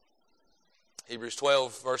Hebrews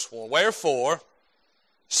 12, verse 1. Wherefore,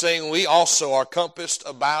 seeing we also are compassed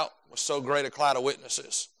about with so great a cloud of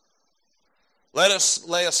witnesses, let us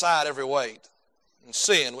lay aside every weight and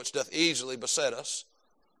sin which doth easily beset us,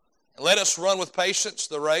 and let us run with patience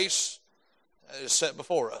the race that is set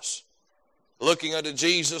before us, looking unto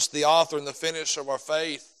Jesus, the author and the finisher of our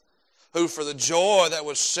faith, who for the joy that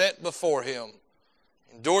was set before him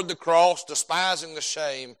endured the cross, despising the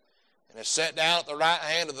shame, and is set down at the right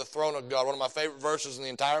hand of the throne of God. One of my favorite verses in the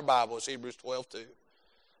entire Bible is Hebrews 12:2.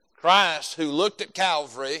 Christ, who looked at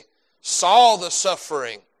Calvary, saw the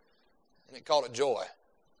suffering, and he called it joy.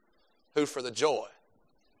 Who for the joy.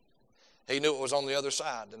 He knew it was on the other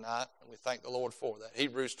side tonight, and we thank the Lord for that.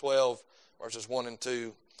 Hebrews 12, verses 1 and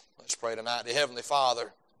 2. Let's pray tonight. Dear Heavenly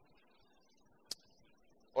Father,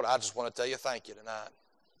 Lord, I just want to tell you thank you tonight.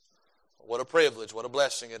 What a privilege, what a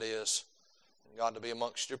blessing it is, God, to be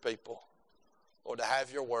amongst your people. Lord, to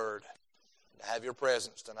have your word, to have your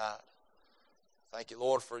presence tonight. Thank you,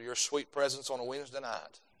 Lord, for your sweet presence on a Wednesday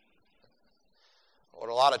night. Lord,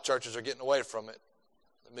 a lot of churches are getting away from it.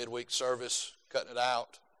 The midweek service, cutting it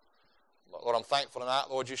out. But Lord, I'm thankful tonight,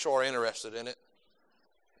 Lord, you sure are interested in it.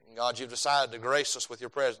 And God, you've decided to grace us with your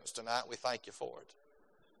presence tonight. We thank you for it.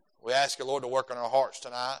 We ask you, Lord, to work on our hearts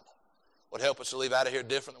tonight. Lord, help us to leave out of here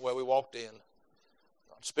different than the way we walked in.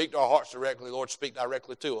 Speak to our hearts directly, Lord. Speak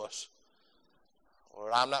directly to us.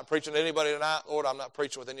 Lord, I'm not preaching to anybody tonight. Lord, I'm not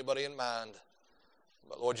preaching with anybody in mind.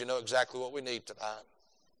 But, Lord, you know exactly what we need tonight.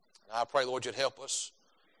 And I pray, Lord, you'd help us.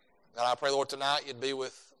 And I pray, Lord, tonight you'd be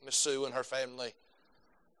with Miss Sue and her family.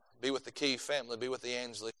 Be with the Key family. Be with the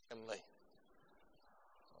Ansley family.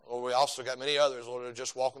 Lord, we also got many others, Lord, that are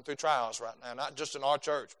just walking through trials right now. Not just in our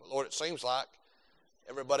church, but, Lord, it seems like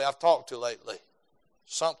everybody I've talked to lately,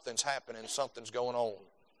 something's happening, something's going on.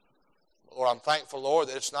 Lord, I'm thankful, Lord,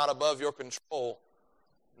 that it's not above your control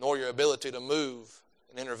nor your ability to move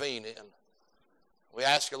and intervene in. We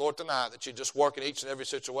ask you, Lord, tonight that you just work in each and every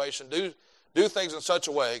situation. Do things in such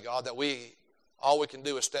a way, God, that all we can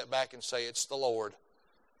do is step back and say, it's the Lord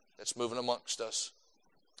that's moving amongst us.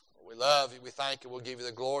 We love you. We thank you. We'll give you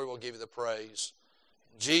the glory. We'll give you the praise.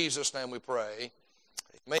 In Jesus' name we pray.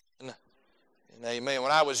 Amen and amen.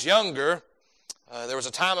 When I was younger, there was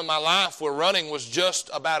a time in my life where running was just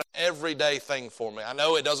about an everyday thing for me. I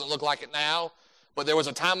know it doesn't look like it now, but there was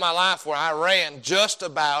a time in my life where I ran just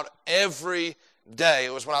about every day.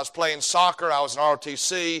 It was when I was playing soccer. I was in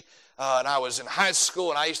ROTC, and I was in high school,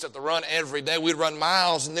 and I used to have to run every day. We'd run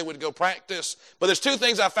miles, and then we'd go practice. But there's two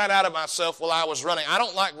things I found out of myself while I was running. I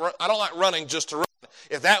don't like running just to run.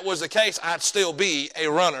 If that was the case, I'd still be a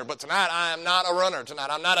runner. But tonight, I am not a runner tonight.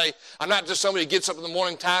 I'm not just somebody who gets up in the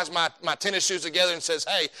morning, ties my tennis shoes together and says,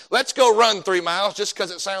 hey, let's go run 3 miles just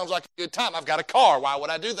because it sounds like a good time. I've got a car. Why would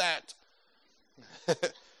I do that?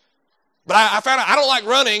 But I found out I don't like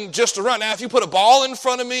running just to run. Now, if you put a ball in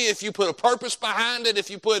front of me, if you put a purpose behind it,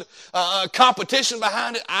 if you put a competition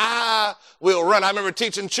behind it, I will run. I remember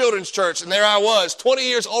teaching children's church, and there I was, 20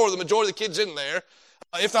 years older than the majority of the kids in there,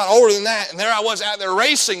 if not older than that, and there I was out there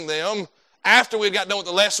racing them. After we got done with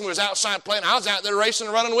the lesson, we was outside playing. I was out there racing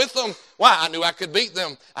and running with them. Why? I knew I could beat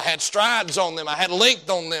them. I had strides on them. I had length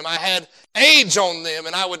on them. I had age on them.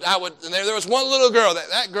 And and there was one little girl.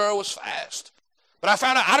 That girl was fast. But I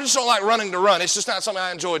found out I just don't like running to run. It's just not something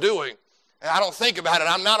I enjoy doing. And I don't think about it.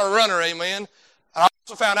 I'm not a runner, amen. I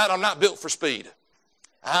also found out I'm not built for speed.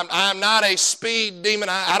 I'm not a speed demon.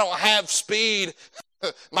 I don't have speed.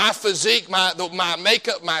 My physique, my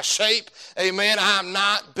makeup, my shape, amen, I'm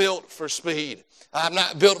not built for speed. I'm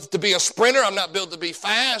not built to be a sprinter. I'm not built to be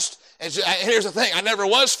fast. And here's the thing. I never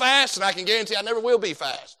was fast, and I can guarantee I never will be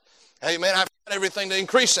fast. Amen. I've got everything to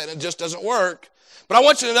increase that, and it just doesn't work. But I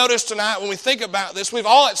want you to notice tonight, when we think about this, we've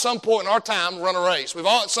all at some point in our time run a race. We've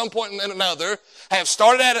all at some point in another have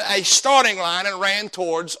started at a starting line and ran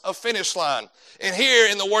towards a finish line. And here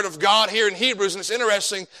in the Word of God, here in Hebrews, and it's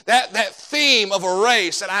interesting, that theme of a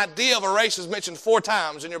race, that idea of a race is mentioned 4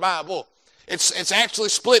 times in your Bible. It's actually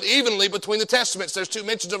split evenly between the Testaments. There's 2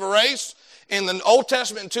 mentions of a race in the Old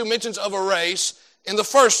Testament and 2 mentions of a race in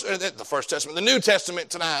the New Testament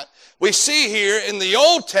tonight. We see here in the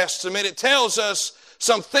Old Testament, it tells us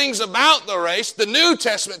some things about the race. The New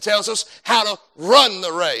Testament tells us how to run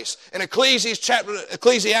the race. In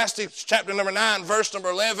Ecclesiastes chapter number 9, verse number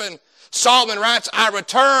 11, Solomon writes, I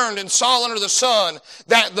returned and saw under the sun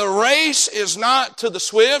that the race is not to the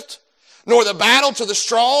swift, nor the battle to the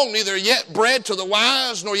strong, neither yet bread to the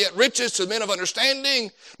wise, nor yet riches to the men of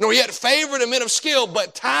understanding, nor yet favor to men of skill,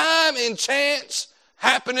 but time and chance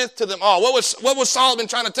happeneth to them all. What was Solomon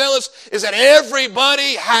trying to tell us is that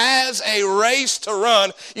everybody has a race to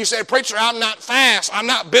run. You say, preacher, I'm not fast. I'm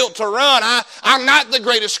not built to run. I'm not the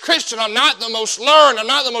greatest Christian. I'm not the most learned. I'm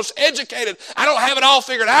not the most educated. I don't have it all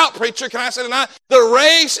figured out, preacher. Can I say tonight? The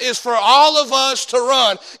race is for all of us to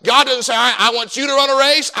run. God doesn't say, all right, I want you to run a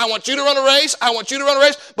race. I want you to run a race. I want you to run a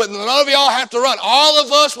race. But none of y'all have to run. All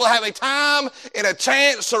of us will have a time and a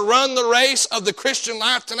chance to run the race of the Christian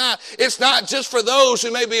life tonight. It's not just for those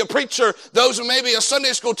who may be a preacher, those who may be a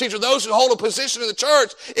Sunday school teacher, those who hold a position in the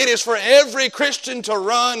church. It is for every Christian to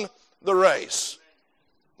run the race.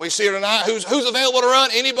 We see here tonight who's available to run.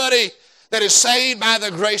 Anybody that is saved by the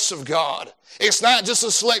grace of God. It's not just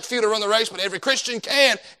a select few to run the race, but every Christian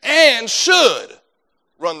can and should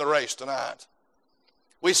run the race tonight.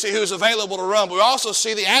 We see who's available to run. But we also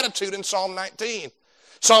see the attitude in Psalm 19.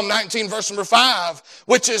 Psalm 19, verse number 5,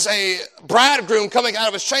 which is a bridegroom coming out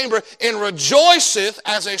of his chamber and rejoiceth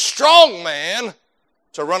as a strong man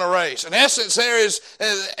to run a race. In essence, there is,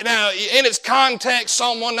 now in its context,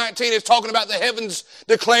 Psalm 119 is talking about the heavens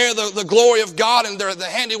declare the glory of God and the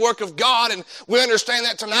handiwork of God, and we understand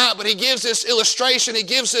that tonight, but he gives this illustration, he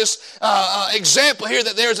gives this example here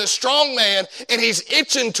that there's a strong man and he's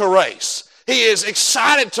itching to race. He is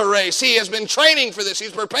excited to race. He has been training for this.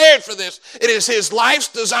 He's prepared for this. It is his life's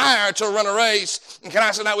desire to run a race. And can I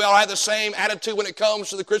say that we all have the same attitude when it comes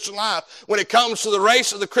to the Christian life? When it comes to the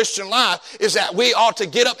race of the Christian life, is that we ought to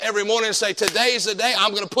get up every morning and say, today's the day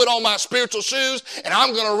I'm going to put on my spiritual shoes and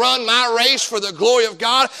I'm going to run my race for the glory of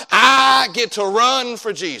God. I get to run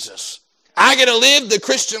for Jesus. I get to live the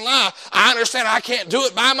Christian life. I understand I can't do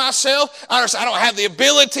it by myself. I understand I don't have the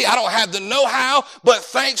ability. I don't have the know-how. But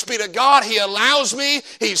thanks be to God, he allows me.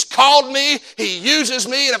 He's called me. He uses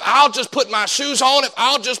me. And if I'll just put my shoes on, if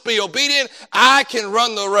I'll just be obedient, I can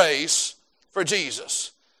run the race for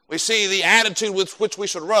Jesus. We see the attitude with which we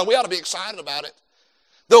should run. We ought to be excited about it.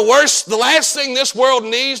 The last thing this world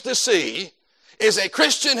needs to see is a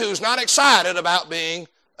Christian who's not excited about being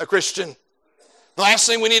a Christian. The last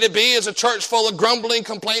thing we need to be is a church full of grumbling,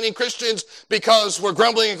 complaining Christians because we're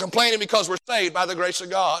grumbling and complaining because we're saved by the grace of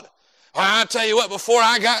God. I tell you what, before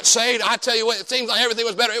I got saved, I tell you what, it seems like everything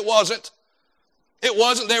was better. It wasn't. It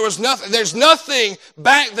wasn't. There was nothing. There's nothing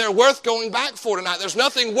back there worth going back for tonight. There's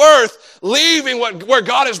nothing worth leaving where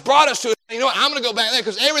God has brought us to. You know what, I'm going to go back there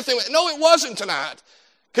because everything. No, it wasn't tonight.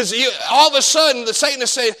 Because all of a sudden, the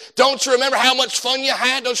Satanists say, don't you remember how much fun you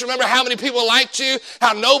had? Don't you remember how many people liked you?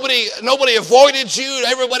 How nobody avoided you?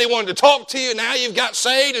 Everybody wanted to talk to you. Now you've got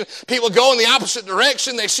saved, and people go in the opposite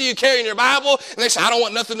direction. They see you carrying your Bible, and they say, I don't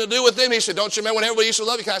want nothing to do with them. He said, don't you remember when everybody used to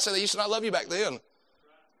love you? Can I say they used to not love you back then?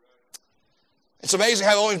 It's amazing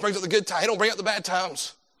how he always brings up the good times. He don't bring up the bad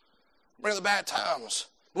times. Bring up the bad times.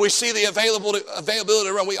 We see the availability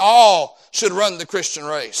to run. We all should run the Christian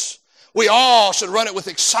race. We all should run it with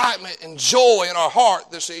excitement and joy in our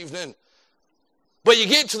heart this evening. But you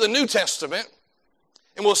get to the New Testament,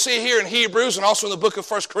 and we'll see here in Hebrews and also in the book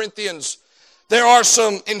of 1 Corinthians, there are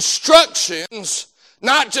some instructions,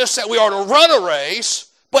 not just that we are to run a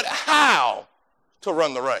race, but how to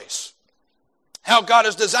run the race. How God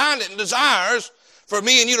has designed it and desires for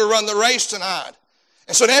me and you to run the race tonight.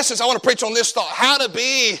 And so in essence, I want to preach on this thought, how to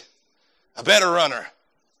be a better runner.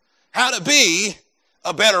 How to be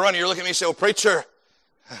a better runner. You're looking at me and say, well, preacher,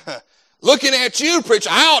 looking at you, preacher,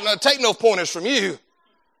 I ought not to take no pointers from you.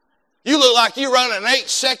 You look like you're running an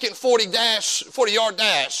 8-second 40-yard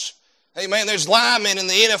dash. Hey, man, there's linemen in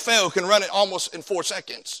the NFL who can run it almost in 4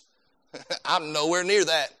 seconds. I'm nowhere near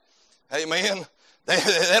that. Hey, man, they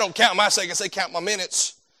don't count my seconds, they count my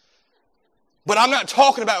minutes. But I'm not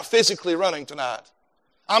talking about physically running tonight.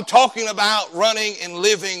 I'm talking about running and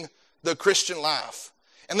living the Christian life.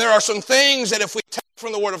 And there are some things that if we take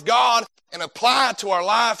from the Word of God and apply it to our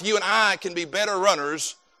life, you and I can be better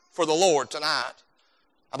runners for the Lord tonight.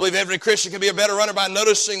 I believe every Christian can be a better runner by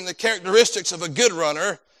noticing the characteristics of a good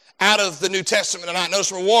runner out of the New Testament tonight.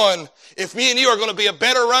 Notice number one, if me and you are going to be a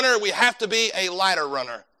better runner, we have to be a lighter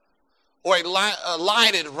runner or a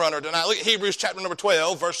lighted runner tonight. Look at Hebrews chapter number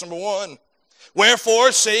 12, verse number 1.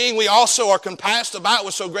 Wherefore, seeing we also are compassed about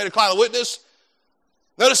with so great a cloud of witness.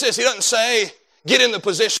 Notice this, he doesn't say, get in the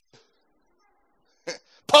position.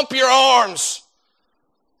 Pump your arms.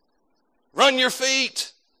 Run your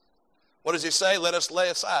feet. What does he say? Let us lay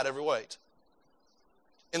aside every weight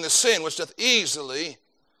in the sin which doth easily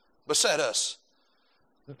beset us.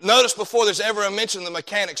 Notice before there's ever a mention of the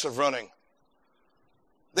mechanics of running,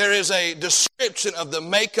 there is a description of the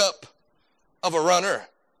makeup of a runner.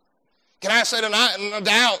 Can I say tonight, and no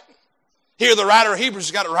doubt, here the writer of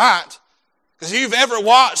Hebrews got it right, because if you've ever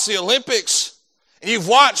watched the Olympics, and you've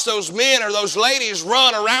watched those men or those ladies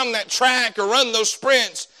run around that track or run those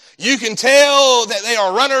sprints, you can tell that they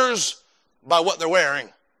are runners by what they're wearing.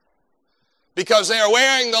 Because they are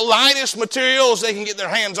wearing the lightest materials they can get their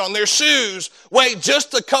hands on. Their shoes weigh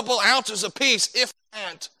just a couple ounces apiece, if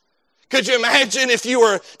that. Could you imagine if you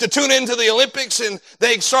were to tune into the Olympics and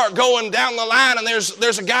they start going down the line and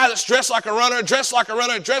there's a guy that's dressed like a runner, dressed like a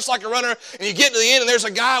runner, dressed like a runner, and you get to the end and there's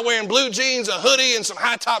a guy wearing blue jeans, a hoodie, and some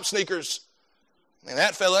high-top sneakers. And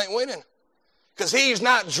that fella ain't winning. Because he's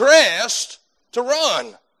not dressed to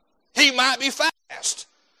run. He might be fast,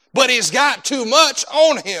 but he's got too much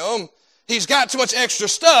on him. He's got too much extra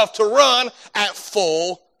stuff to run at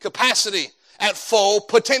full capacity, at full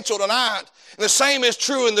potential tonight. And the same is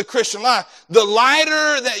true in the Christian life. The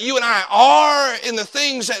lighter that you and I are in the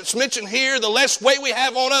things that's mentioned here, the less weight we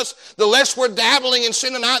have on us, the less we're dabbling in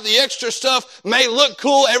sin tonight. The extra stuff may look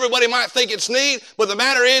cool. Everybody might think it's neat. But the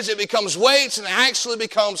matter is it becomes weights and it actually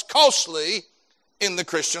becomes costly in the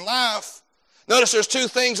Christian life. Notice there's two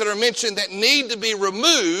things that are mentioned that need to be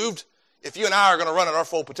removed if you and I are going to run at our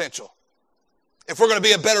full potential. If we're going to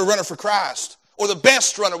be a better runner for Christ, or the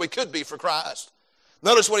best runner we could be for Christ.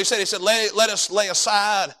 Notice what he said. He said, let us lay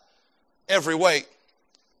aside every weight.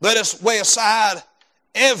 Let us lay aside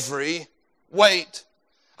every weight.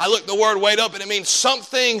 I looked the word weight up, and it means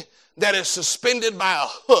something that is suspended by a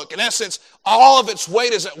hook. In essence, all of its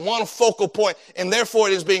weight is at one focal point, and therefore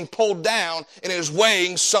it is being pulled down, and it is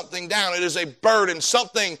weighing something down. It is a burden,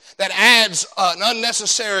 something that adds an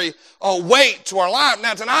unnecessary weight to our life.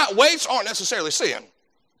 Now, tonight, weights aren't necessarily sin.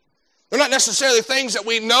 They're not necessarily things that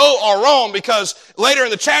we know are wrong, because later in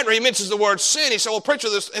the chapter he mentions the word sin. He said, well, preacher,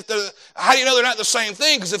 how do you know they're not the same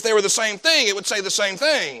thing? Because if they were the same thing, it would say the same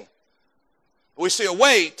thing. We see a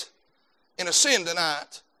weight in a sin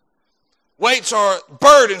tonight. Weights are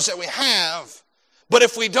burdens that we have, but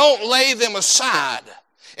if we don't lay them aside,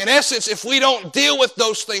 in essence, if we don't deal with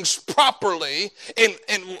those things properly, and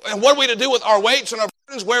what are we to do with our weights and our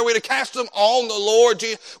burdens? Where are we to cast them? On the Lord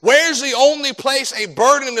Jesus. Where's the only place a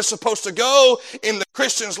burden is supposed to go in the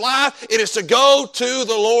Christian's life? It is to go to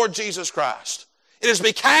the Lord Jesus Christ. It is to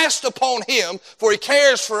be cast upon Him, for He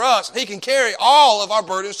cares for us. He can carry all of our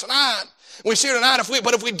burdens tonight. We see tonight,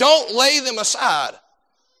 but if we don't lay them aside,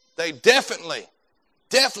 they definitely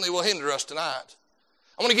will hinder us tonight.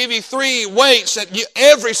 I'm going to give you 3 weights that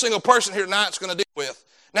every single person here tonight is going to deal with.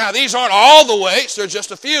 Now, these aren't all the weights. There's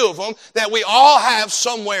just a few of them that we all have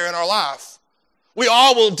somewhere in our life. We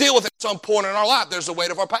all will deal with it at some point in our life. There's the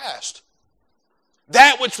weight of our past.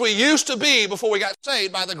 That which we used to be before we got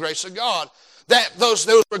saved by the grace of God. That those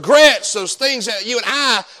regrets, those things that you and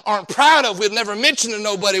I aren't proud of, we've never mentioned to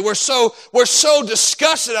nobody. We're so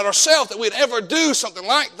disgusted at ourselves that we'd ever do something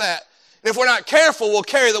like that. And if we're not careful, we'll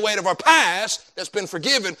carry the weight of our past that's been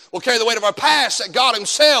forgiven. We'll carry the weight of our past that God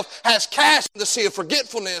Himself has cast in the sea of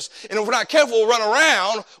forgetfulness. And if we're not careful, we'll run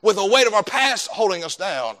around with the weight of our past holding us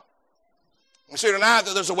down. We see tonight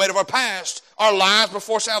that there's a weight of our past, our lives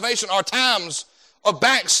before salvation, our times of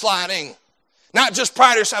backsliding. Not just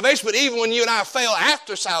prior to salvation, but even when you and I fail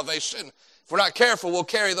after salvation. If we're not careful, we'll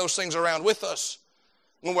carry those things around with us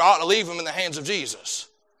when we ought to leave them in the hands of Jesus.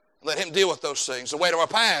 Let Him deal with those things, the weight of our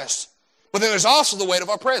past. But then there's also the weight of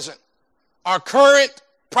our present, our current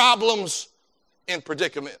problems and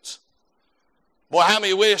predicaments. Boy, how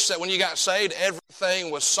many wish that when you got saved, everything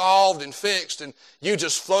was solved and fixed and you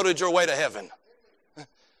just floated your way to heaven?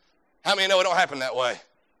 How many know it don't happen that way?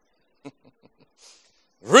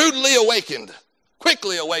 Rudely awakened,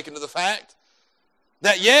 quickly awakened to the fact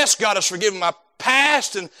that yes, God has forgiven my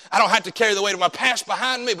past and I don't have to carry the weight of my past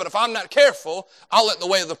behind me, but if I'm not careful, I'll let the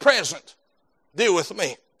weight of the present deal with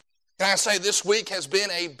me. Can I say this week has been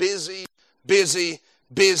a busy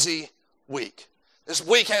week. This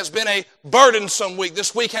week has been a burdensome week.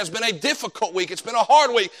 This week has been a difficult week. It's been a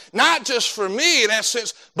hard week, not just for me in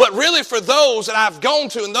essence, but really for those that I've gone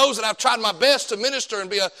to and those that I've tried my best to minister and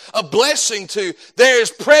be a blessing to. There's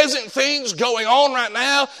present things going on right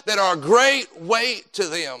now that are a great weight to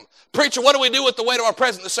them. Preacher, what do we do with the weight of our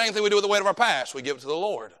present? The same thing we do with the weight of our past. We give it to the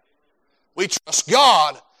Lord. We trust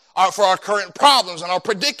God for our current problems and our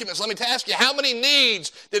predicaments. Let me ask you, how many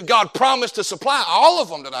needs did God promise to supply? All of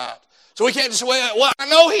them tonight. So we can't just say, well, I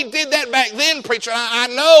know He did that back then, preacher. I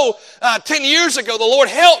know 10 years ago the Lord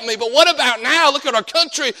helped me, but what about now? Look at our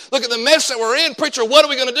country. Look at the mess that we're in. Preacher, what are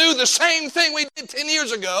we going to do? The same thing we did 10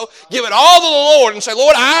 years ago. Give it all to the Lord and say,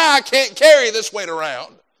 Lord, I can't carry this weight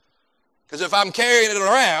around. Because if I'm carrying it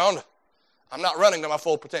around, I'm not running to my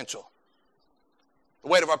full potential. The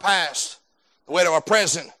weight of our past, the weight of our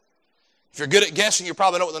present. If you're good at guessing, you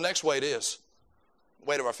probably know what the next weight is. The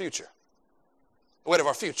weight of our future. The weight of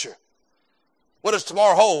our future. What does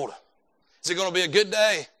tomorrow hold? Is it going to be a good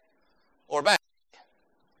day or a bad day?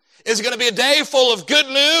 Is it going to be a day full of good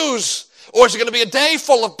news, or is it going to be a day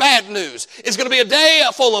full of bad news? Is it going to be a day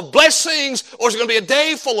full of blessings, or is it going to be a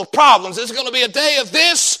day full of problems? Is it going to be a day of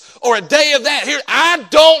this or a day of that? Here, I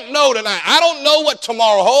don't know tonight. I don't know what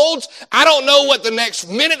tomorrow holds. I don't know what the next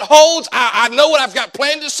minute holds. I know what I've got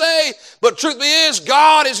planned to say, but truth is,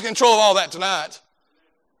 God is in control of all that tonight.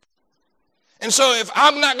 And so if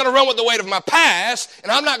I'm not going to run with the weight of my past,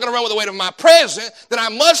 and I'm not going to run with the weight of my present, then I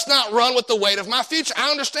must not run with the weight of my future.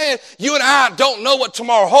 I understand you and I don't know what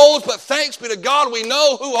tomorrow holds, but thanks be to God, we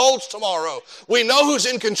know who holds tomorrow. We know who's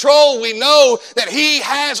in control. We know that He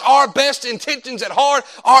has our best intentions at heart,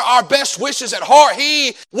 our best wishes at heart.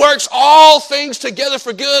 He works all things together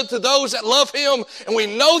for good to those that love Him, and we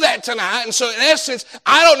know that tonight. And so in essence,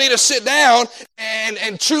 I don't need to sit down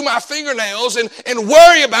and chew my fingernails and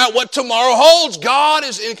worry about what tomorrow holds. God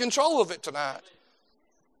is in control of it tonight.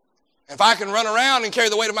 If I can run around and carry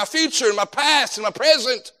the weight of my future and my past and my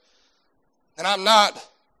present, then I'm not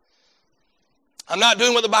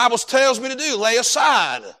doing what the Bible tells me to do. Lay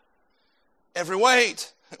aside every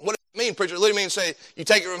weight. What does it mean, preacher? It literally means say you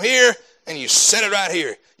take it from here and you set it right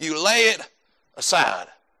here. You lay it aside.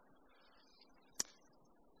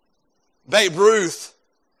 Babe Ruth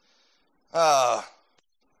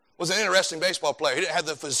was an interesting baseball player. He didn't have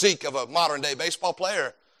the physique of a modern-day baseball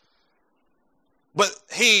player. But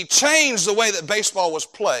he changed the way that baseball was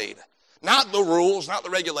played. Not the rules, not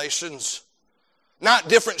the regulations, not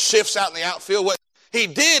different shifts out in the outfield. He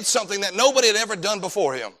did something that nobody had ever done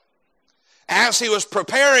before him. As he was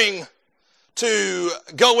preparing to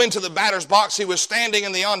go into the batter's box, he was standing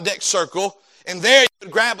in the on-deck circle, and there you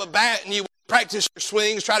would grab a bat and you would practice your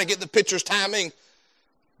swings, try to get the pitcher's timing.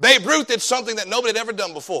 Babe Ruth did something that nobody had ever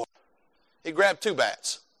done before. He grabbed 2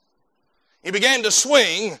 bats. He began to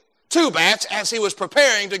swing 2 bats as he was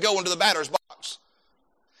preparing to go into the batter's box.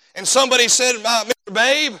 And somebody said, Mr.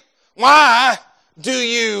 Babe, why do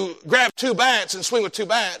you grab 2 bats and swing with 2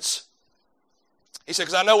 bats? He said,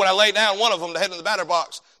 because I know when I lay down one of them to head into the batter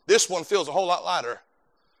box, this one feels a whole lot lighter.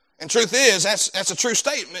 And truth is, that's a true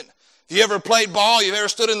statement. If you ever played ball, you've ever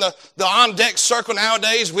stood in the on-deck circle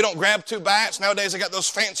nowadays, we don't grab 2 bats. Nowadays, they got those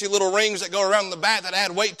fancy little rings that go around the bat that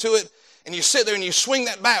add weight to it. And you sit there and you swing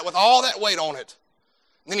that bat with all that weight on it.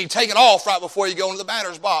 And then you take it off right before you go into the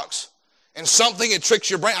batter's box. And it tricks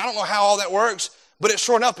your brain. I don't know how all that works, but it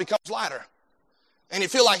sure enough becomes lighter. And you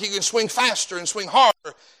feel like you can swing faster and swing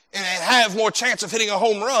harder and have more chance of hitting a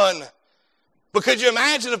home run. But could you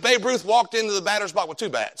imagine if Babe Ruth walked into the batter's box with 2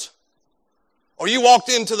 bats? Or you walked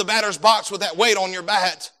into the batter's box with that weight on your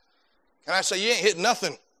bat. And I say, you ain't hitting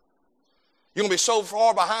nothing. You're going to be so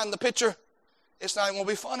far behind the pitcher, it's not even going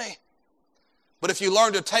to be funny. But if you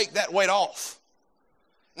learn to take that weight off,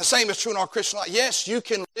 and the same is true in our Christian life. Yes, you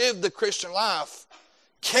can live the Christian life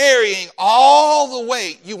carrying all the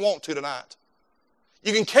weight you want to tonight.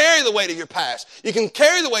 You can carry the weight of your past. You can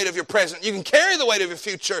carry the weight of your present. You can carry the weight of your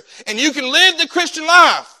future. And you can live the Christian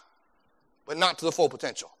life, but not to the full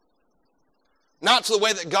potential. Not to the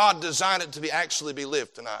way that God designed it to actually be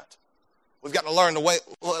lived tonight. We've got to learn to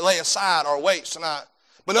lay aside our weights tonight.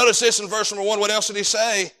 But notice this in verse number 1. What else did he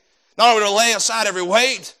say? Not only to lay aside every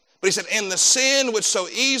weight, but he said, and the sin which so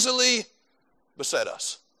easily beset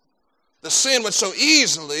us. The sin which so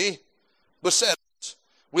easily beset us.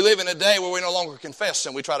 We live in a day where we no longer confess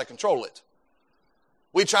sin. We try to control it.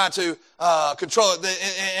 We try to control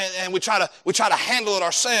it, and we try to handle it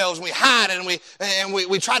ourselves. And we hide it, and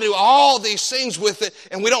we try to do all these things with it,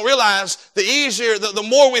 and we don't realize the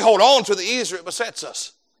more we hold on to it, the easier it besets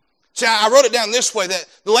us. See, I wrote it down this way, that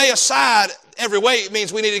lay aside every weight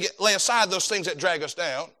means we need to lay aside those things that drag us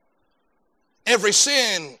down. Every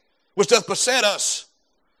sin which doth beset us,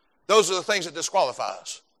 those are the things that disqualify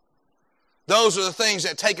us. Those are the things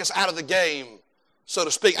that take us out of the game, so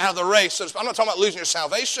to speak, out of the race. So to speak. I'm not talking about losing your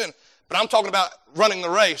salvation, but I'm talking about running the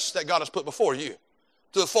race that God has put before you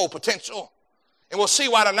to the full potential. And we'll see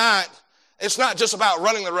why tonight it's not just about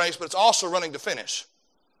running the race, but it's also running to finish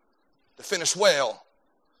well.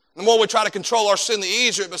 The more we try to control our sin, the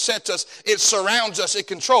easier it besets us. It surrounds us. It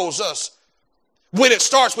controls us. When it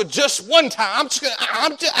starts with just one time, I'm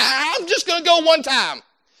just going to go one time.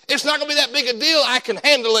 It's not going to be that big a deal. I can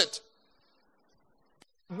handle it.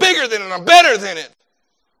 Bigger than it. I'm better than it.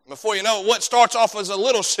 Before you know it, what starts off as a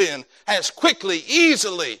little sin has quickly,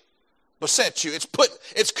 easily beset you.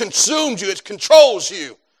 It's consumed you. It controls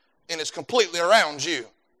you. And it's completely around you.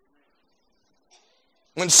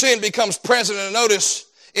 When sin becomes present, and notice,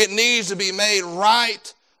 it needs to be made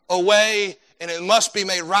right away, and it must be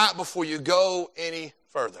made right before you go any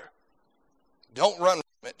further. Don't run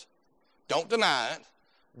from it. Don't deny it.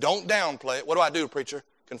 Don't downplay it. What do, preacher?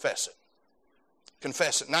 Confess it.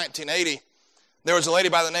 Confess it. 1980, there was a lady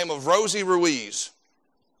by the name of Rosie Ruiz.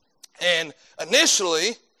 And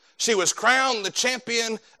initially, she was crowned the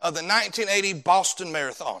champion of the 1980 Boston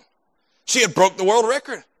Marathon. She had broke the world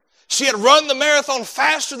record. She had run the marathon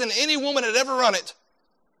faster than any woman had ever run it.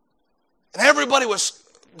 And everybody was,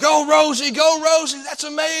 go Rosie, that's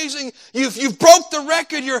amazing. You've broke the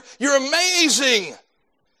record, you're amazing.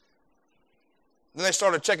 Then they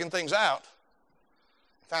started checking things out.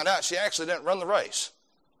 Found out she actually didn't run the race.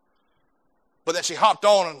 But that she hopped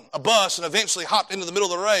on a bus and eventually hopped into the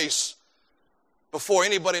middle of the race before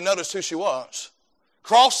anybody noticed who she was.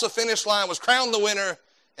 Crossed the finish line, was crowned the winner,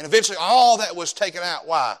 and eventually all that was taken out.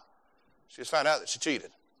 Why? She just found out that she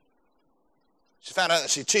cheated. She found out that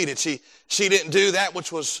she cheated. She didn't do that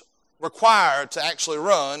which was required to actually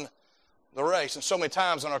run the race. And so many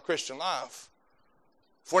times in our Christian life,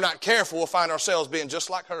 if we're not careful, we'll find ourselves being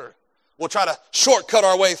just like her. We'll try to shortcut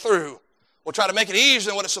our way through. We'll try to make it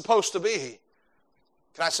easier than what it's supposed to be.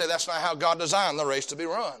 Can I say that's not how God designed the race to be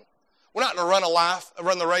run? We're not to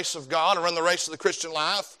run the race of God or run the race of the Christian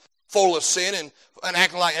life full of sin and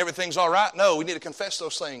acting like everything's all right. No, we need to confess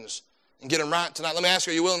those things and get them right tonight. Let me ask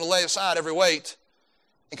you, are you willing to lay aside every weight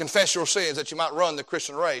and confess your sins that you might run the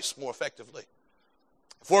Christian race more effectively?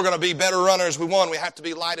 If we're going to be better runners, we have to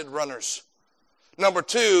be lighted runners. Number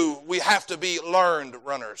two, we have to be learned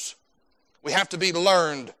runners. We have to be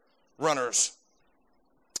learned runners.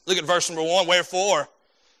 Look at verse number 1. Wherefore,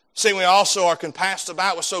 seeing we also are compassed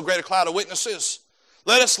about with so great a cloud of witnesses,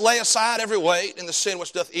 let us lay aside every weight and the sin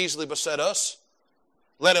which doth easily beset us.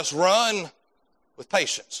 Let us run with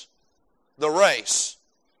patience the race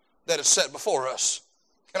that is set before us.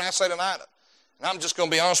 Can I say tonight, and I'm just going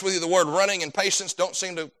to be honest with you, the word running and patience don't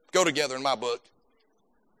seem to go together in my book.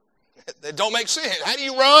 They don't make sense. How do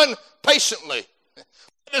you run patiently?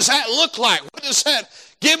 What does that look like? What does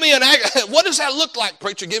that look like,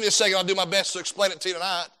 preacher? Give me a second. I'll do my best to explain it to you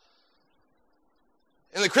tonight.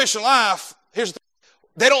 In the Christian life, here's the thing.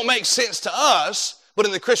 They don't make sense to us, but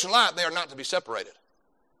in the Christian life, they are not to be separated.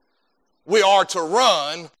 We are to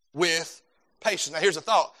run with patience. Now, here's the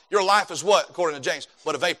thought. Your life is what, according to James?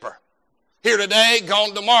 But a vapor. Here today,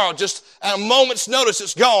 gone tomorrow. Just at a moment's notice,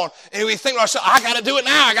 it's gone. And we think to ourselves, I got to do it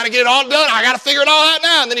now. I got to get it all done. I got to figure it all out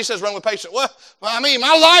now. And then he says, run with patience. Well,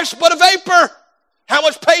 my life's but a vapor. How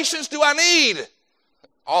much patience do I need?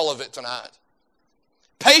 All of it tonight.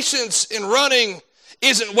 Patience in running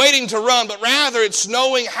isn't waiting to run, but rather it's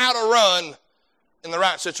knowing how to run in the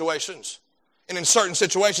right situations and in certain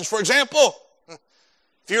situations. For example,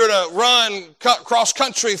 if you're to run cross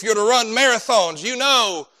country, if you're to run marathons, you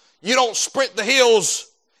know you don't sprint the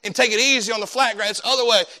hills and take it easy on the flat ground. It's the other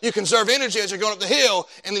way. You conserve energy as you're going up the hill,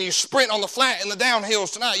 and then you sprint on the flat and the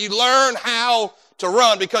downhills tonight. You learn how to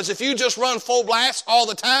run, because if you just run full blast all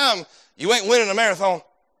the time, you ain't winning a marathon.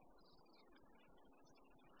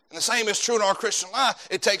 And the same is true in our Christian life.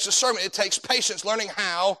 It takes discernment. It takes patience learning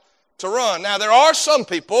how to run. Now, there are some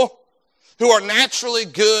people who are naturally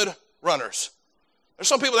good runners. There's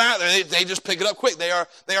some people out there, they just pick it up quick. They are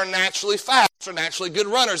naturally fast. They're naturally good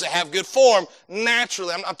runners. They have good form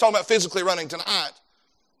naturally. I'm talking about physically running tonight.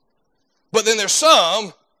 But then there's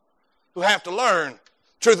some who have to learn.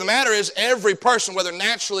 Truth of the matter is, every person, whether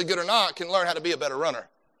naturally good or not, can learn how to be a better runner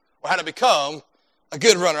or how to become a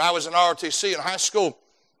good runner. I was in ROTC in high school,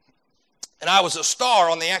 and I was a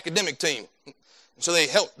star on the academic team. So they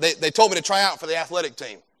told me to try out for the athletic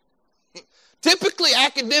team. Typically,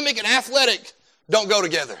 academic and athletic don't go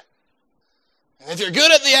together. And if you're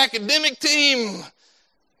good at the academic team,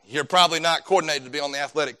 you're probably not coordinated to be on the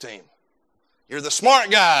athletic team. You're the smart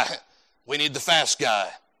guy. We need the fast guy.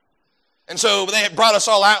 And so they had brought us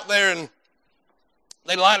all out there, and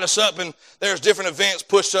they lined us up, and there's different events,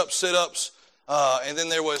 push-ups, sit-ups, and then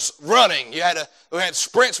there was running. We had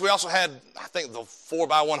sprints. We also had, I think, the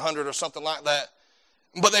 4x100 or something like that.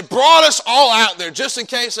 But they brought us all out there just in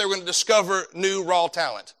case they were going to discover new raw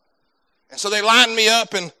talent. And so they lined me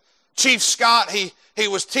up, and Chief Scott, he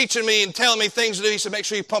was teaching me and telling me things to do. He said, make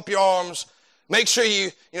sure you pump your arms. Make sure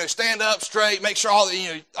you stand up straight. Make sure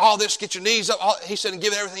all this, get your knees up. He said, and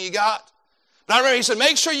give it everything you got. But I remember he said,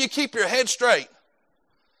 make sure you keep your head straight.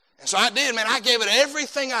 And so I did, man. I gave it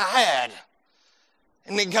everything I had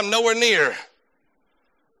and didn't come nowhere near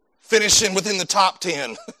finishing within the top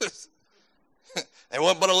 10. There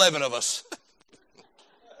wasn't but 11 of us.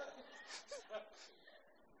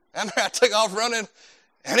 I took off running,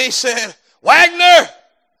 and he said, Wagner,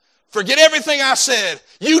 forget everything I said.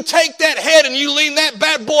 You take that head and you lean that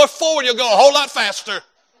bad boy forward, you'll go a whole lot faster.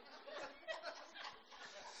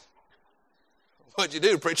 What'd you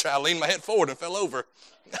do, preacher? I leaned my head forward and fell over.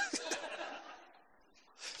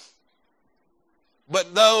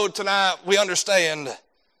 But though tonight we understand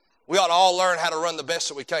we ought to all learn how to run the best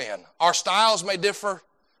that we can. Our styles may differ.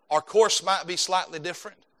 Our course might be slightly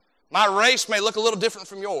different. My race may look a little different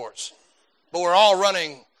from yours. But we're all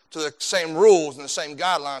running to the same rules and the same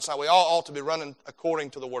guidelines. So we all ought to be running according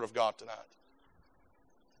to the Word of God tonight.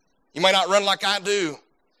 You may not run like I do,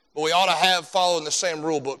 but we ought to have following the same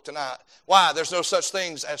rule book tonight. Why? There's no such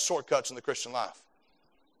things as shortcuts in the Christian life.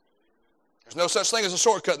 There's no such thing as a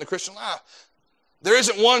shortcut in the Christian life. There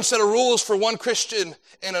isn't one set of rules for one Christian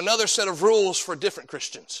and another set of rules for different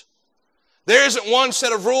Christians. There isn't one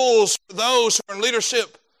set of rules for those who are in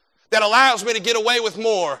leadership that allows me to get away with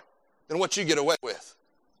more than what you get away with.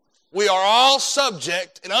 We are all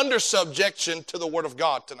subject and under subjection to the Word of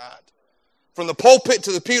God tonight. From the pulpit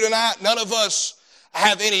to the pew tonight, none of us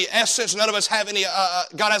have any essence, none of us have any,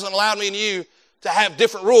 God hasn't allowed me and you to have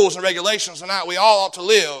different rules and regulations tonight. We all ought to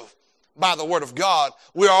live by the Word of God.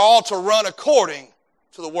 We are all to run according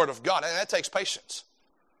to the Word of God. And that takes patience.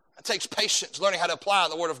 It takes patience, learning how to apply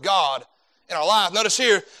the Word of God in our life. Notice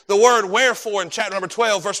here, the word wherefore in chapter number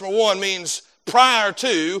 12, verse number 1 means prior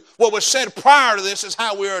to. What was said prior to this is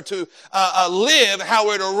how we are to live, how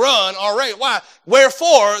we're to run our race. Why?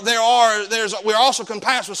 Wherefore, we're also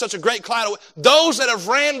compassed with such a great cloud of those that have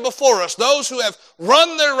ran before us, those who have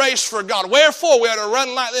run their race for God. Wherefore, we are to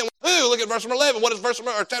run like them. Who? Look at verse number 11. What is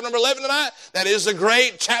chapter number 11 tonight? That is the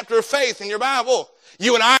great chapter of faith in your Bible.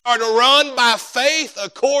 You and I are to run by faith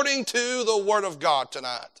according to the Word of God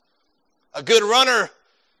tonight. A good runner,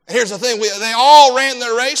 here's the thing, they all ran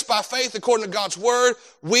their race by faith according to God's Word.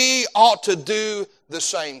 We ought to do the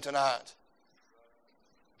same tonight.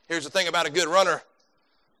 Here's the thing about a good runner,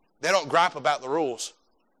 they don't gripe about the rules.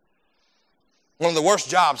 One of the worst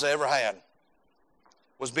jobs I ever had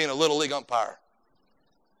was being a Little League umpire.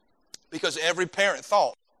 Because every parent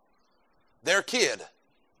thought their kid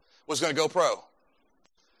was going to go pro.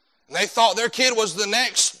 And they thought their kid was the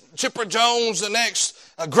next Chipper Jones, the next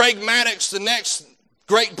Greg Maddux, the next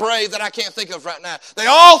great brave that I can't think of right now. They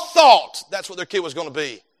all thought that's what their kid was going to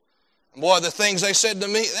be. And boy, the things they said to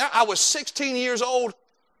me, I was 16 years old.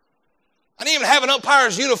 I didn't even have an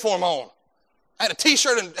umpire's uniform on. I had a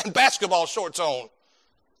T-shirt and basketball shorts on.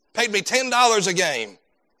 Paid me $10 a game.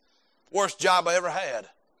 Worst job I ever had.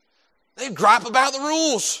 They gripe about the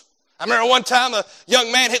rules. I remember one time a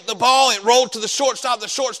young man hit the ball, it rolled to the shortstop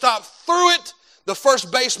threw it, the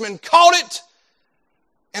first baseman caught it,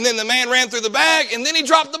 and then the man ran through the bag, and then he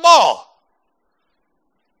dropped the ball.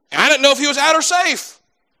 And I didn't know if he was out or safe,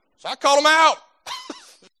 so I called him out.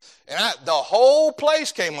 And the whole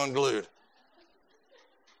place came unglued.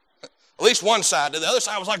 At least one side did. The other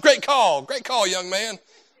side was like, great call, young man.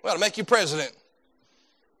 We ought to make you president.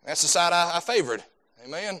 That's the side I favored.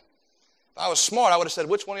 Amen. If I was smart, I would have said,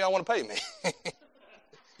 which one of y'all want to pay me?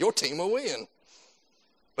 Your team will win.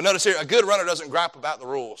 But notice here, a good runner doesn't gripe about the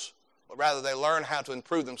rules, but rather they learn how to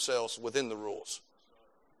improve themselves within the rules.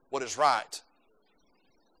 What is right?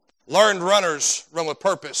 Learned runners run with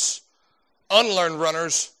purpose. Unlearned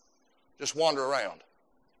runners just wander around.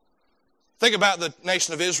 Think about the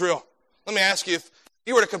nation of Israel. Let me ask you, if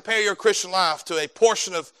you were to compare your Christian life to a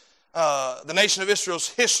portion of the nation of Israel's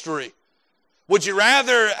history, would you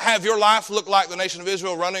rather have your life look like the nation of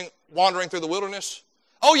Israel wandering through the wilderness?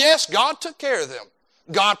 Oh yes, God took care of them.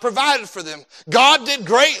 God provided for them. God did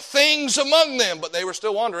great things among them, but they were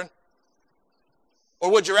still wandering.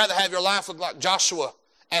 Or would you rather have your life look like Joshua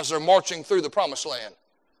as they're marching through the promised land,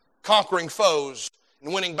 conquering foes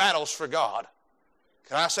and winning battles for God?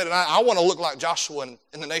 Can I say tonight, I want to look like Joshua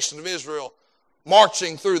in the nation of Israel,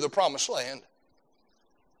 marching through the promised land.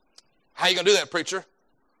 How are you going to do that, preacher?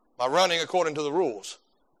 By running according to the rules.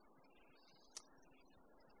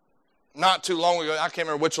 Not too long ago, I can't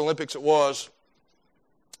remember which Olympics it was,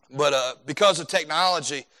 but because of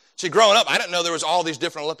technology, see, growing up, I didn't know there was all these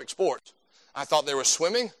different Olympic sports. I thought there was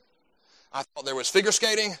swimming, I thought there was figure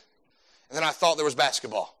skating, and then I thought there was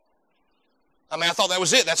basketball. I mean, I thought that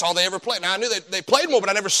was it. That's all they ever played. Now, I knew they played more, but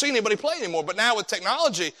I never seen anybody play anymore. But now with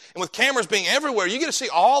technology and with cameras being everywhere, you get to see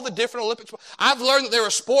all the different Olympics. I've learned that there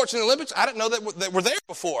were sports in the Olympics I didn't know that were there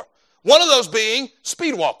before. One of those being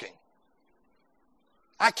speed walking.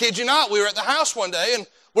 I kid you not, we were at the house one day, and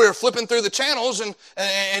we were flipping through the channels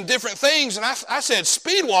and different things, and I said,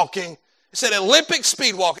 speed walking? It said Olympic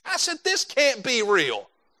speed walking. I said, this can't be real.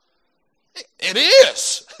 It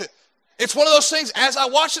is. It's one of those things, as I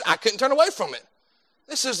watched it, I couldn't turn away from it.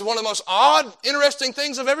 This is one of the most odd, interesting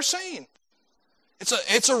things I've ever seen.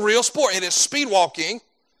 It's a real sport. It is speed walking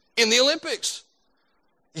in the Olympics.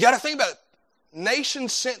 You got to think about it.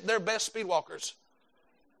 Nations sent their best speed walkers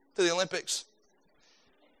to the Olympics.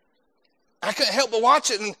 I couldn't help but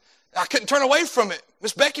watch it, and I couldn't turn away from it.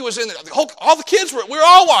 Miss Becky was in there. All the kids we were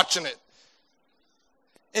all watching it.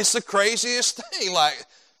 It's the craziest thing. Like,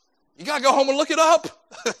 you got to go home and look it up.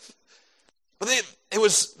 But it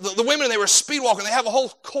was the women, they were speed walking. They have a whole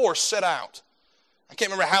course set out. I can't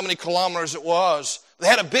remember how many kilometers it was. They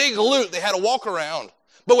had a big loop they had to walk around.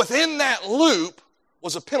 But within that loop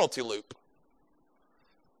was a penalty loop.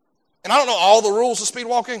 And I don't know all the rules of speed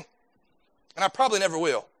walking, and I probably never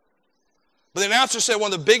will. But the announcer said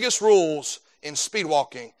one of the biggest rules in speed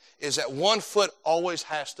walking is that 1 foot always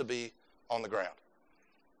has to be on the ground.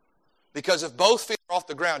 Because if both feet are off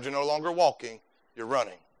the ground, you're no longer walking, you're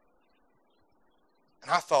running.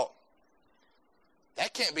 And I thought,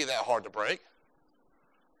 that can't be that hard to break.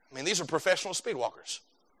 I mean, these are professional speed walkers.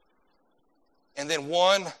 And then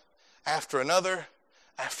one after another,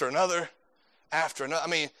 after another, after another. I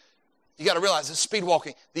mean, you got to realize this speed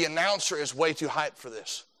walking, the announcer is way too hyped for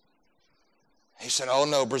this. He said, oh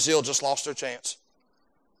no, Brazil just lost their chance.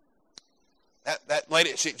 That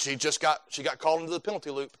lady, she got called into the penalty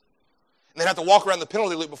loop. And they have to walk around the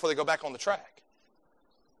penalty loop before they go back on the track.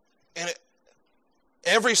 And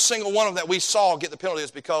every single one of them that we saw get the penalty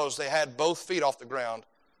is because they had both feet off the ground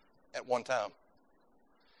at one time.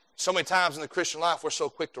 So many times in the Christian life, we're so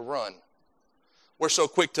quick to run. We're so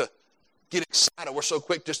quick to get excited. We're so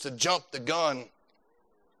quick just to jump the gun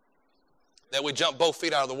that we jump both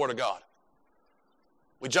feet out of the Word of God.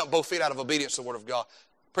 We jump both feet out of obedience to the Word of God.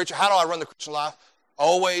 Preacher, how do I run the Christian life?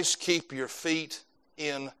 Always keep your feet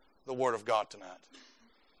in the Word of God tonight.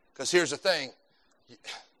 Because here's the thing.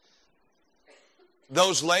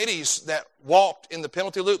 Those ladies that walked in the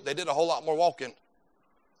penalty loop, they did a whole lot more walking.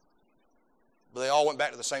 But they all went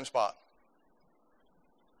back to the same spot.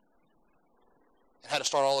 And had to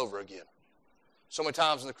start all over again. So many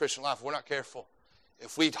times in the Christian life, if we're not careful,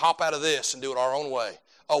 if we hop out of this and do it our own way,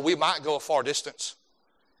 we might go a far distance.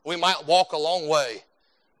 We might walk a long way,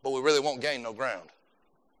 but we really won't gain no ground.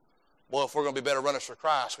 Well, if we're going to be better runners for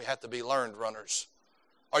Christ, we have to be learned runners.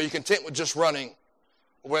 Are you content with just running?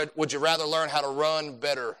 Or would you rather learn how to run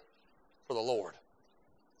better for the Lord?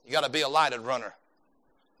 You got to be a lighted runner.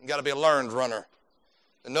 You got to be a learned runner.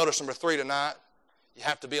 And notice number 3 tonight, you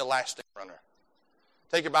have to be a lasting runner.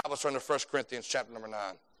 Take your Bibles, turn to 1 Corinthians chapter number 9.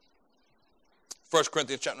 1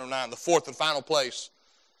 Corinthians chapter number 9, the fourth and final place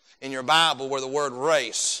in your Bible where the word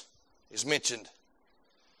race is mentioned.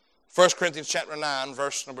 1 Corinthians chapter 9,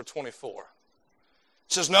 verse number 24.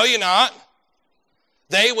 It says, know ye not,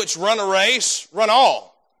 they which run a race run all,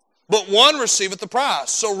 but one receiveth the prize.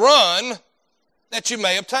 So run that you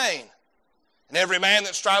may obtain. And every man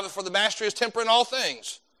that striveth for the mastery is temperate in all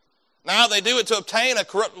things. Now they do it to obtain a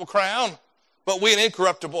corruptible crown, but we an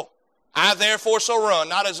incorruptible. I therefore so run,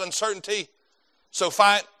 not as uncertainty. So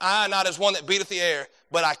fight I, not as one that beateth the air,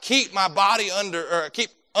 but I keep my body keep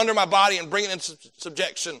under my body and bring it into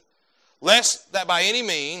subjection, lest that by any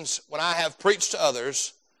means, when I have preached to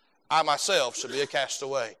others, I myself should be a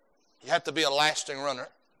castaway. You have to be a lasting runner.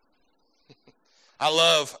 I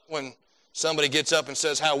love when somebody gets up and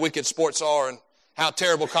says how wicked sports are and how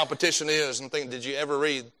terrible competition is, and think, did you ever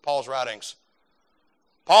read Paul's writings?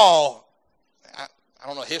 Paul, I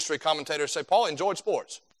don't know, history commentators say Paul enjoyed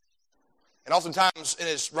sports. And oftentimes in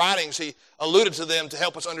his writings, he alluded to them to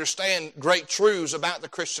help us understand great truths about the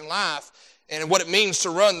Christian life and what it means to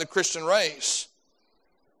run the Christian race.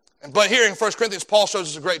 But here in 1 Corinthians, Paul shows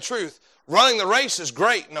us a great truth. Running the race is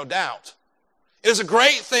great, no doubt. It is a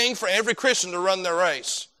great thing for every Christian to run their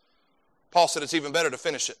race. Paul said it's even better to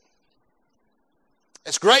finish it.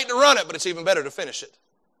 It's great to run it, but it's even better to finish it.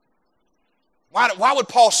 Why would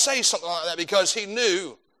Paul say something like that? Because he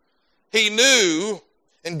knew,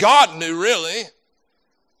 and God knew really,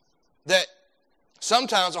 that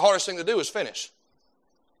sometimes the hardest thing to do is finish.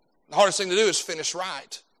 The hardest thing to do is finish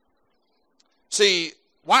right. See,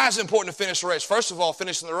 why is it important to finish the race? First of all,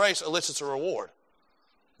 finishing the race elicits a reward.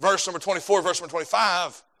 Verse number 24, verse number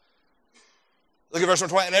 25. Look at verse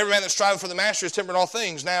number 20. And every man that striveth for the mastery is temperate in all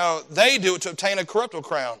things. Now, they do it to obtain a corruptible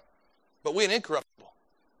crown, but we an incorruptible.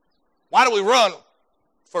 Why do we run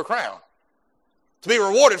for a crown? To be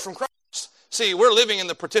rewarded from Christ. See, we're living in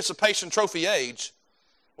the participation trophy age,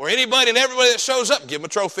 where anybody and everybody that shows up, give them a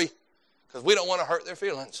trophy, because we don't want to hurt their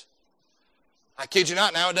feelings. I kid you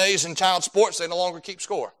not, nowadays in child sports, they no longer keep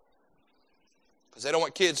score, because they don't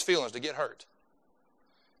want kids' feelings to get hurt.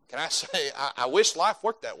 Can I say, I wish life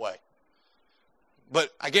worked that way.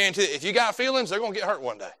 But I guarantee you, if you got feelings, they're going to get hurt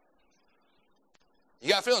one day. You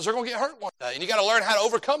got feelings, they're going to get hurt one day. And you got to learn how to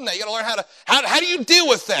overcome that. You got to learn how do you deal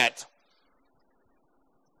with that?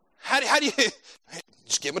 How do you,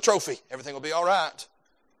 just give them a trophy. Everything will be all right.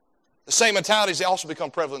 The same mentalities, they also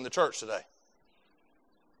become prevalent in the church today.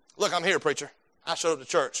 Look, I'm here, preacher. I showed up to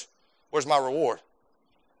church. Where's my reward?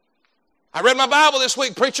 I read my Bible this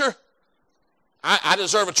week, preacher. I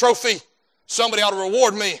deserve a trophy. Somebody ought to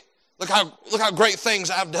reward me. Look how great things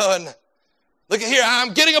I've done. Look at here,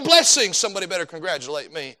 I'm getting a blessing. Somebody better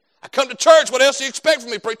congratulate me. I come to church. What else do you expect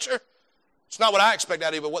from me, preacher? It's not what I expect out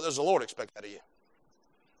of you, but what does the Lord expect out of you?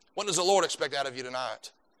 What does the Lord expect out of you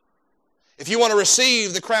tonight? If you want to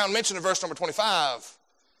receive the crown mentioned in verse number 25,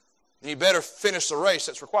 then you better finish the race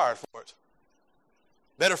that's required for it.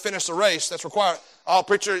 Better finish the race that's required. Oh,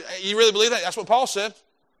 preacher, you really believe that? That's what Paul said.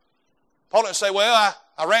 Paul didn't say, well,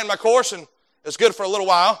 I ran my course and it's good for a little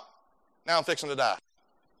while. Now I'm fixing to die.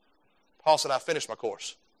 Paul said, I finished my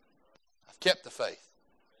course. I've kept the faith.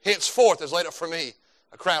 Henceforth is laid up for me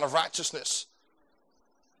a crown of righteousness.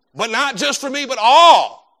 But not just for me, but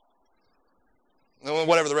all.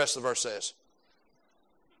 Whatever the rest of the verse says.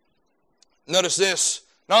 Notice this.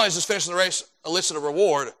 Not only is this finishing the race elicit a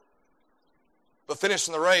reward, but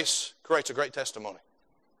finishing the race creates a great testimony.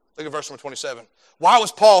 Look at verse number 27. Why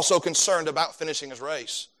was Paul so concerned about finishing his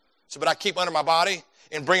race? He said, but I keep under my body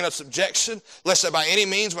in bringing up subjection, lest that by any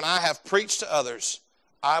means when I have preached to others,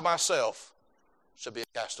 I myself should be a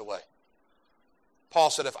castaway. Paul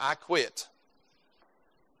said, if I quit,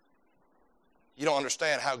 you don't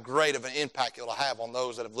understand how great of an impact it will have on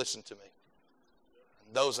those that have listened to me,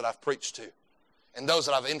 and those that I've preached to, and those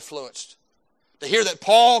that I've influenced. To hear that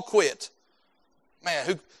Paul quit,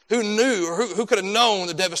 man, who knew or who could have known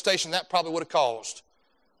the devastation that probably would have caused?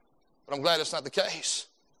 But I'm glad that's not the case.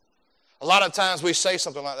 A lot of times we say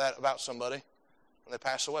something like that about somebody when they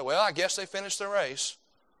pass away. Well, I guess they finished their race.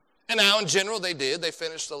 And now in general they did. They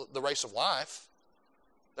finished the race of life.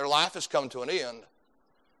 Their life has come to an end.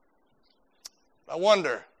 I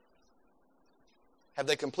wonder, have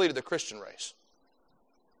they completed the Christian race?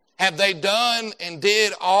 Have they done and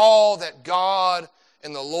did all that God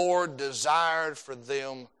and the Lord desired for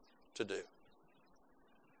them to do?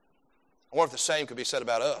 I wonder if the same could be said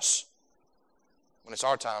about us when it's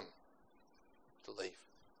our time to leave.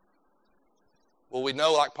 Well, we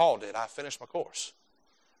know like Paul did, I finished my course.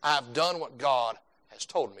 I've done what God has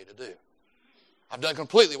told me to do. I've done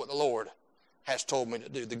completely what the Lord has told me to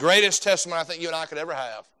do. The greatest testimony I think you and I could ever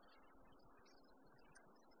have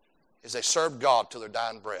is they served God till their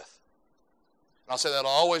dying breath. And I'll say that'll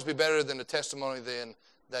always be better than the testimony then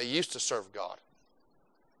they used to serve God.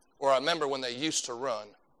 Or I remember when they used to run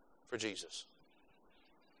for Jesus.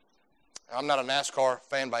 I'm not a NASCAR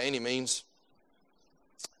fan by any means.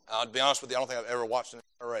 To be honest with you, I don't think I've ever watched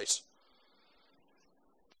a race.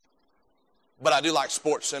 But I do like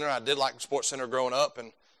SportsCenter. I did like SportsCenter growing up,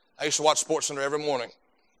 and I used to watch SportsCenter every morning.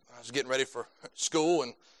 I was getting ready for school,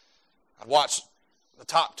 and I'd watch the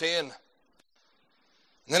top 10. And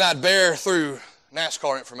then I'd bear through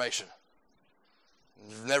NASCAR information. It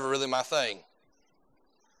was never really my thing.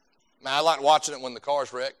 I liked watching it when the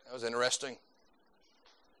cars wrecked. That was interesting.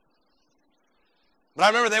 But I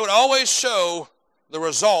remember they would always show the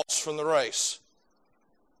results from the race.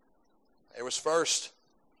 There was first.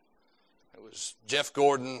 It was Jeff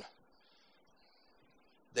Gordon,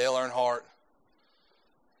 Dale Earnhardt,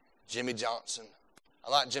 Jimmy Johnson. I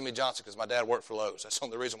like Jimmy Johnson because my dad worked for Lowe's. That's the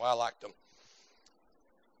only reason why I liked him.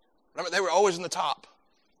 Remember, they were always in the top.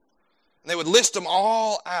 And they would list them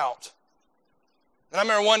all out. And I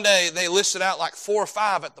remember one day they listed out like 4 or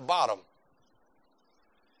 5 at the bottom.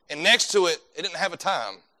 And next to it, it didn't have a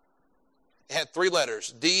time. It had 3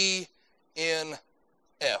 letters, D-N-F.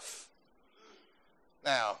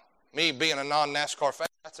 Now, me being a non-NASCAR fan,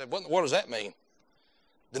 I said, what does that mean?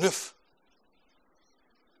 DNF.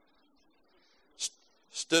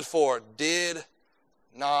 Stood for did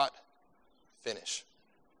not finish.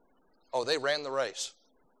 Oh, they ran the race.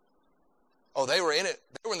 Oh, they were in it.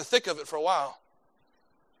 They were in the thick of it for a while.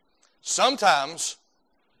 Sometimes,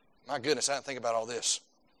 my goodness, I didn't think about all this.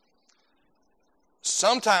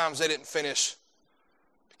 Sometimes they didn't finish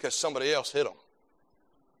because somebody else hit them.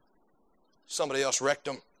 Somebody else wrecked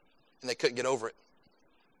them and they couldn't get over it.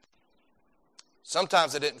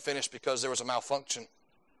 Sometimes they didn't finish because there was a malfunction.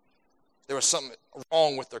 There was something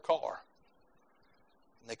wrong with their car.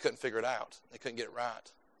 And they couldn't figure it out. They couldn't get it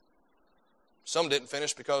right. Some didn't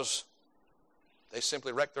finish because they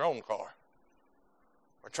simply wrecked their own car.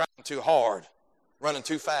 Or trying too hard, running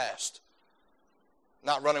too fast,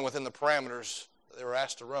 not running within the parameters that they were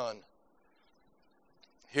asked to run.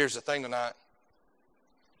 Here's the thing tonight.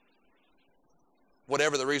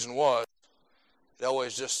 Whatever the reason was, it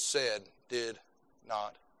always just said, did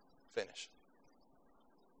not finish.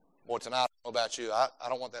 Boy, tonight, I don't know about you, I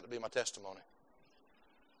don't want that to be my testimony.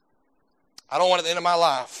 I don't want at the end of my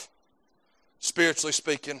life spiritually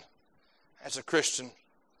speaking, as a Christian,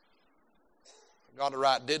 God to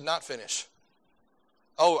write, did not finish.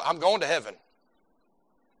 Oh, I'm going to heaven.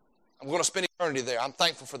 I'm going to spend eternity there. I'm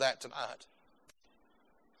thankful for that tonight.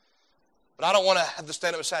 But I don't want to have to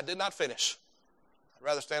stand up and say, I did not finish. I'd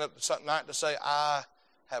rather stand up tonight to say, I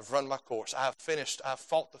have run my course. I have finished. I have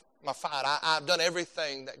fought my fight. I've done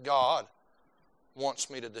everything that God wants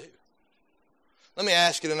me to do. Let me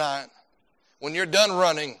ask you tonight, when you're done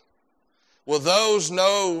running, will those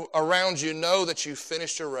around you know that you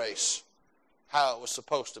finished your race how it was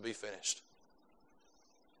supposed to be finished?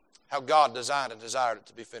 How God designed and desired it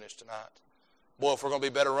to be finished tonight. Boy, if we're going to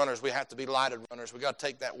be better runners, we have to be lighted runners. We've got to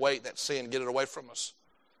take that weight, that sin, get it away from us.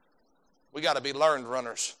 We've got to be learned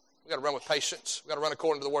runners. We've got to run with patience. We've got to run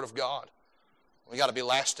according to the Word of God. We've got to be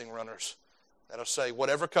lasting runners that'll say,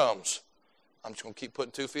 whatever comes, I'm just going to keep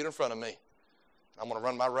putting 2 feet in front of me. I'm going to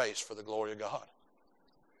run my race for the glory of God.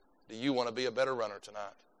 Do you want to be a better runner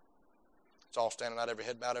tonight? It's all standing out, every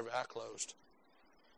head bowed, every eye closed.